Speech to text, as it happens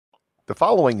The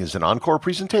following is an encore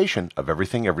presentation of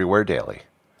Everything Everywhere Daily.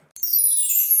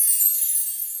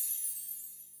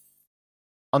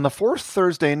 On the fourth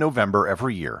Thursday in November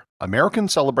every year,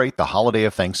 Americans celebrate the holiday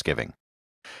of Thanksgiving.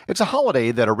 It's a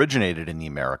holiday that originated in the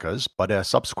Americas, but has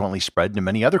subsequently spread to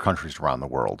many other countries around the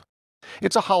world.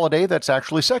 It's a holiday that's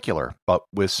actually secular, but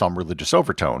with some religious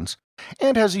overtones,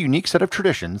 and has a unique set of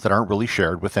traditions that aren't really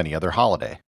shared with any other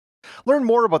holiday. Learn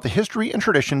more about the history and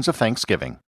traditions of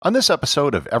Thanksgiving on this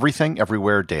episode of Everything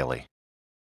Everywhere Daily.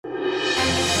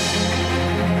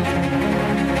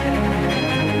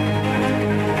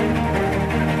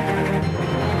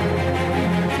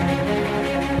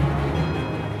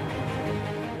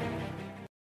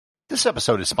 This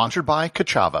episode is sponsored by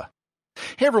Kachava.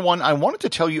 Hey everyone, I wanted to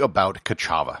tell you about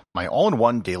Kachava, my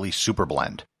all-in-one daily super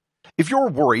blend. If you're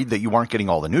worried that you aren't getting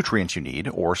all the nutrients you need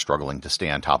or struggling to stay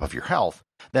on top of your health,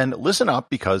 then listen up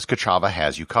because Kachava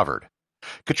has you covered.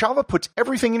 Kachava puts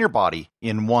everything in your body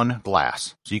in one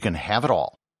glass, so you can have it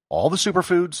all. All the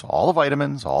superfoods, all the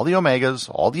vitamins, all the omegas,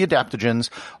 all the adaptogens,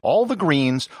 all the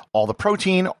greens, all the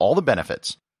protein, all the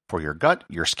benefits. For your gut,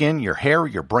 your skin, your hair,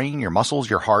 your brain, your muscles,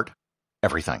 your heart,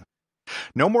 everything.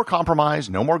 No more compromise,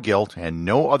 no more guilt, and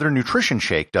no other nutrition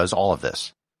shake does all of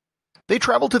this. They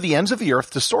traveled to the ends of the earth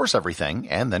to source everything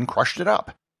and then crushed it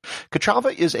up.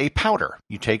 Kachava is a powder.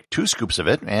 You take 2 scoops of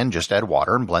it and just add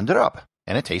water and blend it up,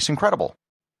 and it tastes incredible.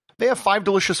 They have 5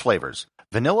 delicious flavors: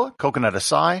 vanilla, coconut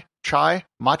acai, chai,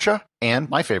 matcha, and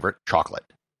my favorite,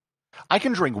 chocolate. I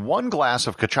can drink 1 glass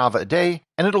of Kachava a day,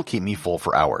 and it'll keep me full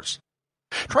for hours.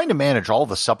 Trying to manage all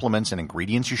the supplements and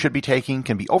ingredients you should be taking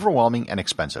can be overwhelming and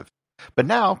expensive. But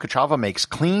now, Kachava makes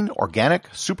clean, organic,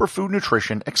 superfood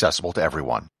nutrition accessible to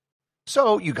everyone.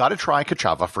 So, you gotta try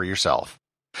Kachava for yourself.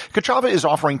 Kachava is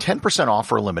offering 10% off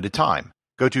for a limited time.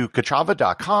 Go to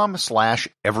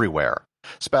kachava.com/everywhere,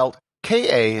 spelled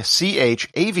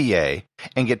Kachava,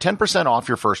 and get 10% off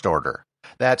your first order.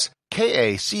 That's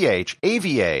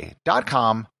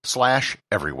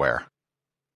kachava.com/everywhere.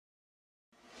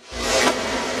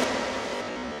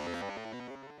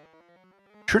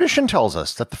 Tradition tells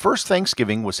us that the first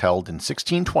Thanksgiving was held in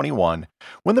 1621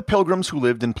 when the Pilgrims who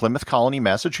lived in Plymouth Colony,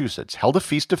 Massachusetts, held a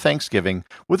feast of Thanksgiving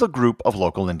with a group of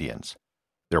local Indians.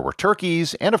 There were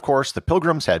turkeys, and of course the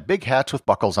Pilgrims had big hats with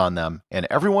buckles on them, and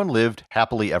everyone lived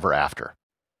happily ever after.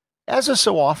 As is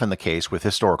so often the case with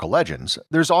historical legends,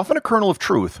 there's often a kernel of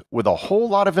truth with a whole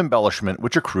lot of embellishment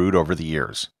which accrued over the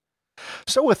years.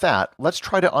 So with that, let's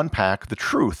try to unpack the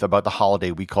truth about the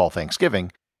holiday we call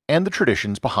Thanksgiving and the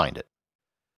traditions behind it.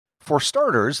 For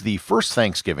starters, the first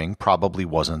Thanksgiving probably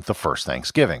wasn't the first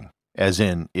Thanksgiving, as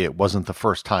in, it wasn't the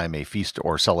first time a feast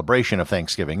or celebration of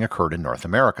Thanksgiving occurred in North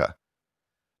America.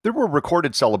 There were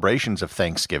recorded celebrations of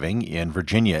Thanksgiving in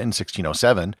Virginia in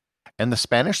 1607, and the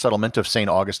Spanish settlement of St.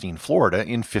 Augustine, Florida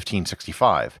in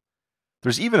 1565.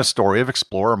 There's even a story of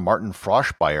explorer Martin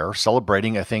Frobisher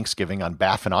celebrating a Thanksgiving on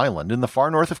Baffin Island in the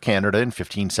far north of Canada in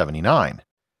 1579.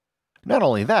 Not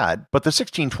only that, but the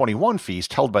 1621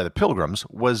 feast held by the Pilgrims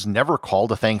was never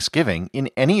called a Thanksgiving in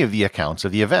any of the accounts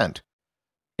of the event.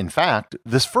 In fact,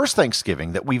 this first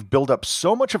Thanksgiving that we've built up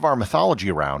so much of our mythology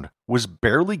around was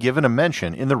barely given a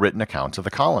mention in the written accounts of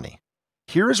the colony.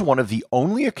 Here is one of the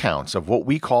only accounts of what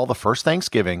we call the first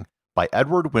Thanksgiving by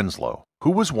Edward Winslow,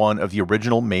 who was one of the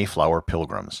original Mayflower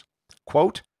Pilgrims.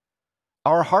 Quote,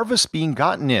 "Our harvest being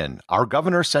gotten in, our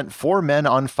governor sent 4 men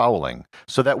on fowling,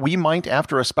 so that we might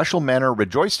after a special manner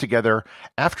rejoice together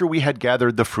after we had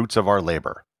gathered the fruits of our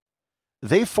labor.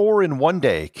 They 4 in one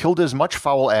day killed as much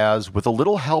fowl as, with a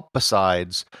little help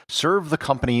besides, served the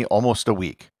company almost a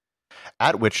week.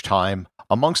 At which time,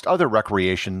 amongst other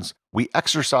recreations, we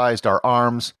exercised our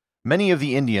arms, many of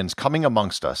the Indians coming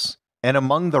amongst us, and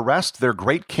among the rest their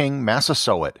great king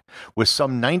Massasoit, with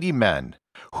some 90 men,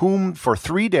 whom for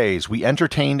 3 days we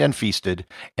entertained and feasted,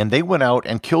 and they went out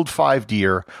and killed 5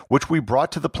 deer, which we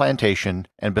brought to the plantation,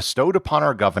 and bestowed upon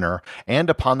our governor, and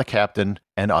upon the captain,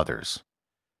 and others.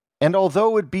 And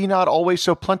although it be not always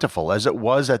so plentiful as it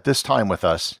was at this time with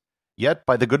us, yet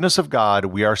by the goodness of God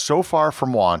we are so far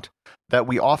from want, that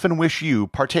we often wish you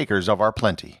partakers of our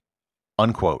plenty."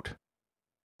 Unquote.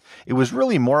 It was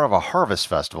really more of a harvest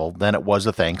festival than it was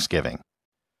a Thanksgiving.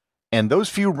 And those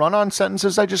few run-on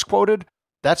sentences I just quoted,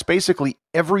 that's basically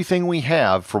everything we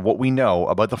have for what we know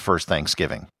about the first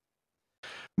Thanksgiving.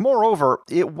 Moreover,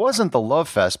 it wasn't the love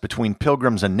fest between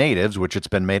Pilgrims and natives which it's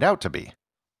been made out to be.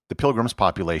 The Pilgrims'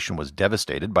 population was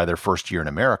devastated by their first year in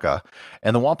America,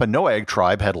 and the Wampanoag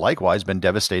tribe had likewise been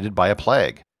devastated by a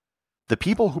plague. The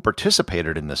people who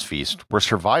participated in this feast were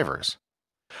survivors.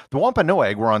 The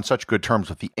Wampanoag were on such good terms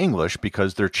with the English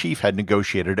because their chief had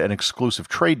negotiated an exclusive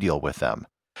trade deal with them.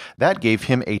 That gave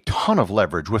him a ton of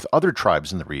leverage with other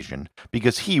tribes in the region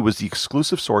because he was the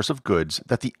exclusive source of goods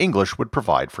that the English would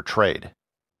provide for trade.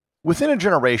 Within a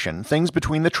generation, things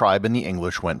between the tribe and the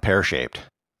English went pear-shaped.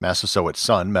 Massasoit's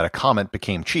son, Metacomet,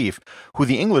 became chief, who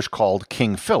the English called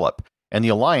King Philip, and the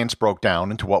alliance broke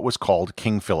down into what was called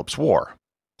King Philip's War.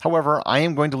 However, I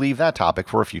am going to leave that topic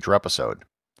for a future episode.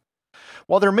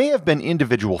 While there may have been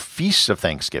individual feasts of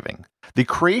Thanksgiving, the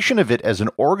creation of it as an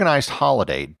organized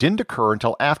holiday didn't occur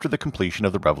until after the completion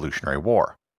of the Revolutionary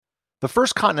War. The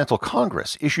First Continental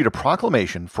Congress issued a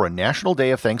proclamation for a national day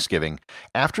of Thanksgiving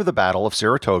after the Battle of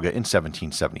Saratoga in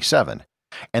 1777,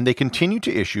 and they continued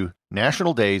to issue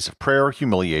national days of prayer,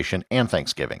 humiliation, and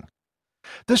thanksgiving.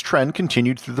 This trend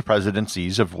continued through the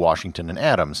presidencies of Washington and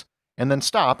Adams, and then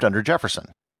stopped under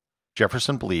Jefferson.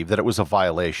 Jefferson believed that it was a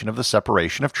violation of the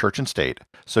separation of church and state,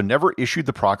 so never issued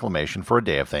the proclamation for a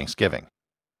day of Thanksgiving.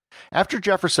 After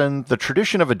Jefferson, the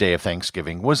tradition of a day of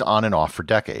Thanksgiving was on and off for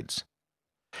decades.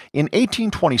 In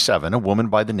 1827, a woman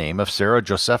by the name of Sarah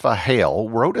Josepha Hale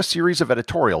wrote a series of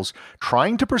editorials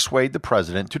trying to persuade the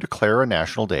president to declare a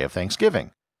national day of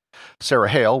Thanksgiving. Sarah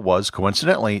Hale was,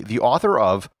 coincidentally, the author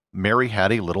of Mary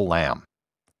Had a Little Lamb.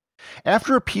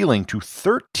 After appealing to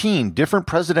 13 different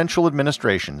presidential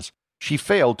administrations, she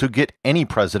failed to get any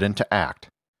president to act.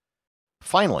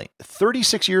 Finally,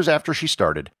 36 years after she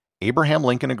started, Abraham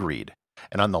Lincoln agreed,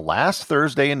 and on the last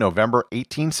Thursday in November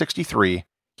 1863,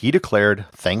 he declared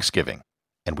Thanksgiving,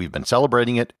 and we've been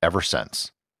celebrating it ever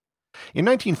since. In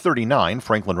 1939,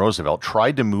 Franklin Roosevelt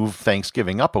tried to move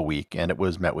Thanksgiving up a week, and it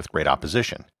was met with great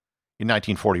opposition. In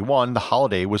 1941, the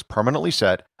holiday was permanently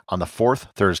set on the fourth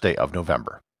Thursday of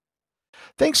November.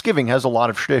 Thanksgiving has a lot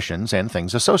of traditions and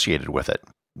things associated with it.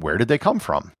 Where did they come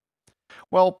from?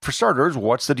 Well, for starters,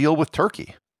 what's the deal with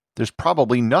turkey? There's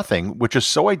probably nothing which is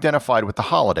so identified with the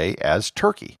holiday as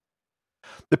turkey.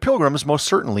 The Pilgrims most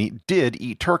certainly did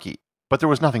eat turkey, but there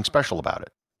was nothing special about it.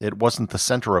 It wasn't the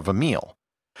center of a meal.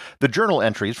 The journal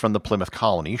entries from the Plymouth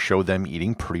colony show them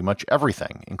eating pretty much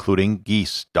everything, including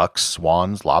geese, ducks,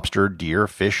 swans, lobster, deer,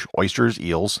 fish, oysters,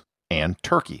 eels, and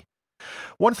turkey.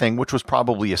 One thing which was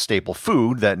probably a staple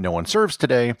food that no one serves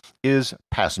today is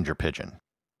passenger pigeon,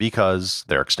 because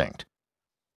they're extinct.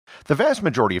 The vast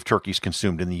majority of turkeys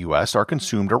consumed in the U.S. are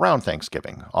consumed around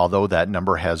Thanksgiving, although that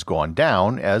number has gone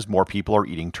down as more people are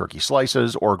eating turkey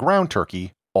slices or ground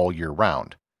turkey all year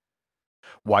round.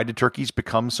 Why did turkeys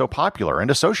become so popular and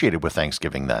associated with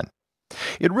Thanksgiving then?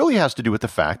 It really has to do with the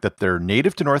fact that they're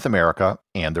native to North America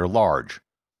and they're large.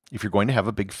 If you're going to have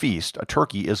a big feast, a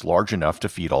turkey is large enough to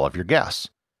feed all of your guests.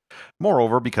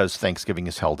 Moreover, because Thanksgiving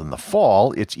is held in the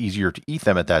fall, it's easier to eat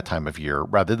them at that time of year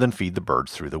rather than feed the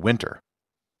birds through the winter.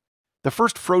 The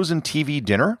first frozen TV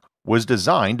dinner was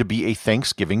designed to be a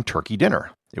Thanksgiving turkey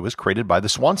dinner. It was created by the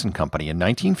Swanson Company in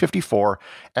 1954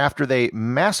 after they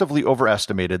massively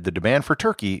overestimated the demand for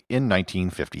turkey in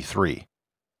 1953.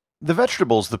 The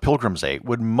vegetables the Pilgrims ate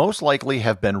would most likely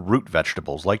have been root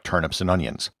vegetables like turnips and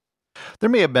onions. There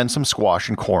may have been some squash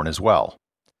and corn as well.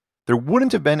 There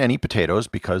wouldn't have been any potatoes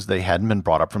because they hadn't been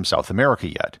brought up from South America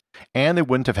yet, and they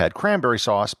wouldn't have had cranberry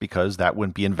sauce because that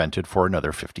wouldn't be invented for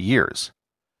another 50 years.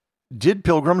 Did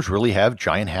Pilgrims really have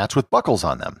giant hats with buckles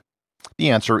on them? The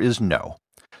answer is no,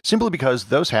 simply because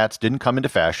those hats didn't come into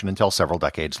fashion until several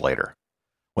decades later.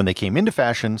 When they came into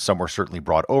fashion, some were certainly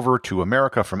brought over to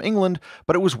America from England,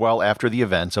 but it was well after the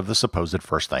events of the supposed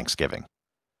first Thanksgiving.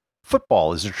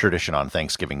 Football is a tradition on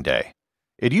Thanksgiving Day.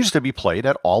 It used to be played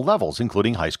at all levels,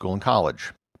 including high school and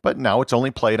college, but now it's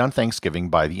only played on Thanksgiving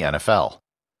by the NFL.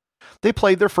 They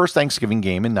played their first Thanksgiving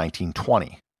game in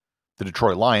 1920. The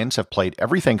Detroit Lions have played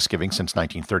every Thanksgiving since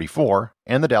 1934,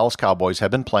 and the Dallas Cowboys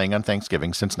have been playing on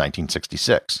Thanksgiving since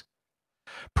 1966.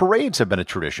 Parades have been a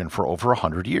tradition for over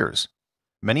 100 years.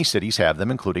 Many cities have them,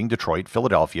 including Detroit,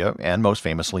 Philadelphia, and most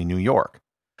famously New York.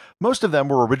 Most of them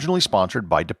were originally sponsored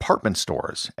by department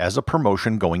stores as a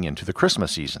promotion going into the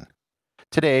Christmas season.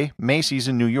 Today, Macy's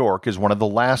in New York is one of the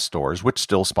last stores which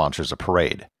still sponsors a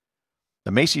parade.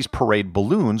 The Macy's parade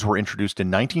balloons were introduced in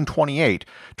 1928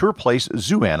 to replace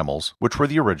zoo animals, which were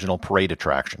the original parade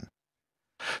attraction.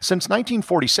 Since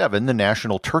 1947, the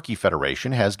National Turkey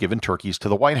Federation has given turkeys to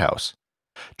the White House.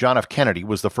 John F. Kennedy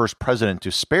was the first president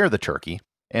to spare the turkey,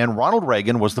 and Ronald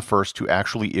Reagan was the first to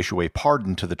actually issue a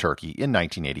pardon to the turkey in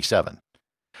 1987.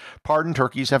 Pardon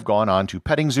turkeys have gone on to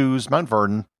petting zoos, Mount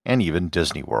Vernon, and even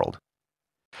Disney World.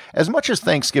 As much as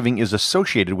Thanksgiving is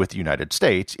associated with the United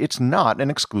States, it's not an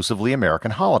exclusively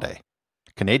American holiday.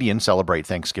 Canadians celebrate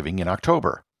Thanksgiving in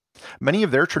October. Many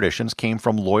of their traditions came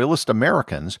from Loyalist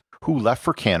Americans who left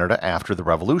for Canada after the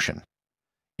Revolution.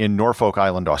 In Norfolk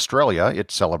Island, Australia,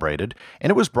 it's celebrated,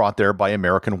 and it was brought there by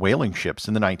American whaling ships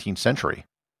in the 19th century.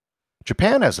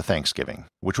 Japan has a Thanksgiving,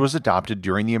 which was adopted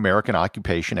during the American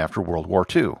occupation after World War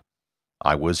II.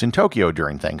 I was in Tokyo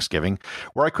during Thanksgiving,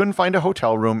 where I couldn't find a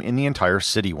hotel room in the entire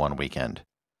city one weekend.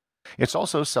 It's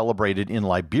also celebrated in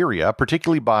Liberia,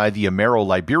 particularly by the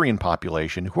Amero-Liberian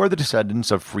population, who are the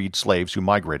descendants of freed slaves who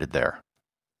migrated there.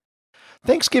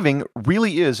 Thanksgiving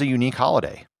really is a unique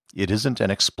holiday. It isn't an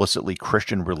explicitly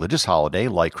Christian religious holiday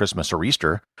like Christmas or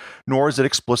Easter, nor is it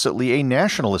explicitly a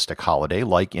nationalistic holiday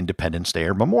like Independence Day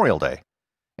or Memorial Day.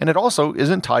 And it also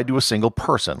isn't tied to a single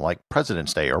person like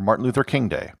President's Day or Martin Luther King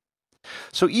Day.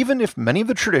 So even if many of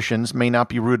the traditions may not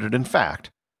be rooted in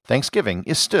fact, Thanksgiving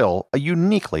is still a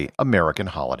uniquely American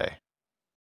holiday.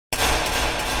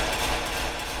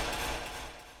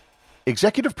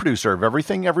 Executive producer of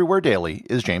Everything Everywhere Daily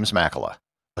is James Makala.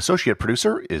 Associate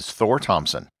producer is Thor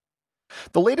Thomsen.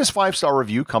 The latest 5-star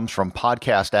review comes from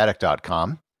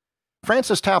podcastaddict.com.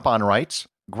 Francis Tapon writes,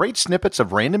 "Great snippets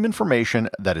of random information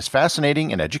that is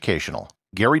fascinating and educational.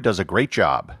 Gary does a great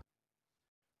job."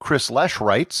 Chris Lesh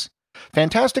writes,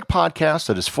 "Fantastic podcast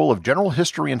that is full of general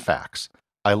history and facts.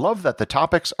 I love that the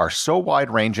topics are so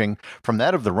wide-ranging, from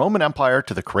that of the Roman Empire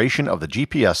to the creation of the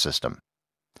GPS system."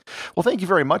 Well, thank you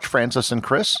very much, Francis and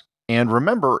Chris. And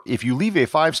remember, if you leave a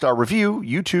 5-star review,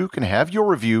 you too can have your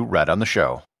review read on the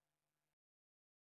show.